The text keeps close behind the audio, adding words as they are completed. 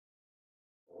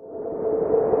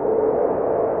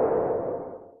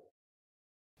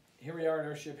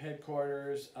start Earthship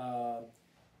headquarters,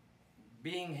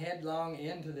 being headlong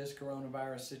into this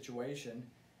coronavirus situation,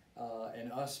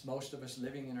 and most of us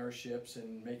living in Earthships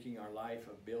and making our life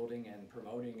of building and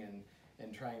promoting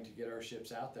and trying to get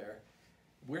Earthships out there,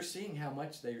 we're seeing how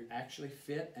much they actually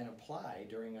fit and apply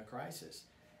during a crisis.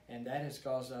 And that has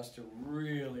caused us to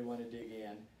really want to dig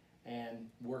in and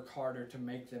work harder to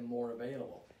make them more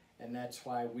available. And that's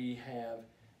why we have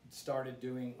started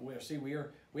doing, we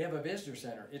have a visitor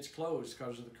center. It's closed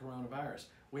because of the coronavirus.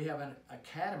 We have an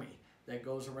academy that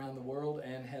goes around the world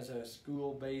and has a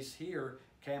school base here,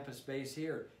 campus base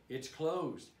here. It's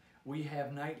closed. We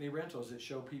have nightly rentals that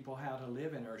show people how to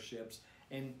live in Earthships,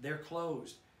 and they're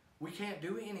closed. We can't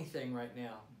do anything right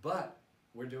now, but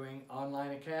we're doing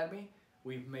online academy.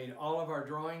 We've made all of our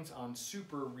drawings on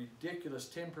super ridiculous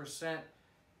 10%,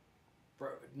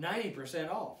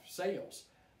 90% off sales,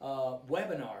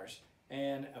 webinars,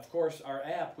 and of course our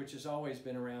app, which has always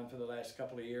been around for the last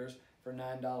couple of years for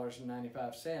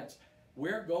 $9.95.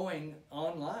 We're going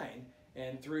online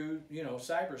and through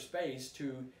cyberspace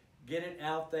to get it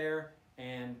out there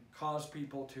and cause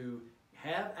people to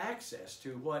have access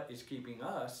to what is keeping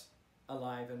us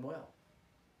alive and well.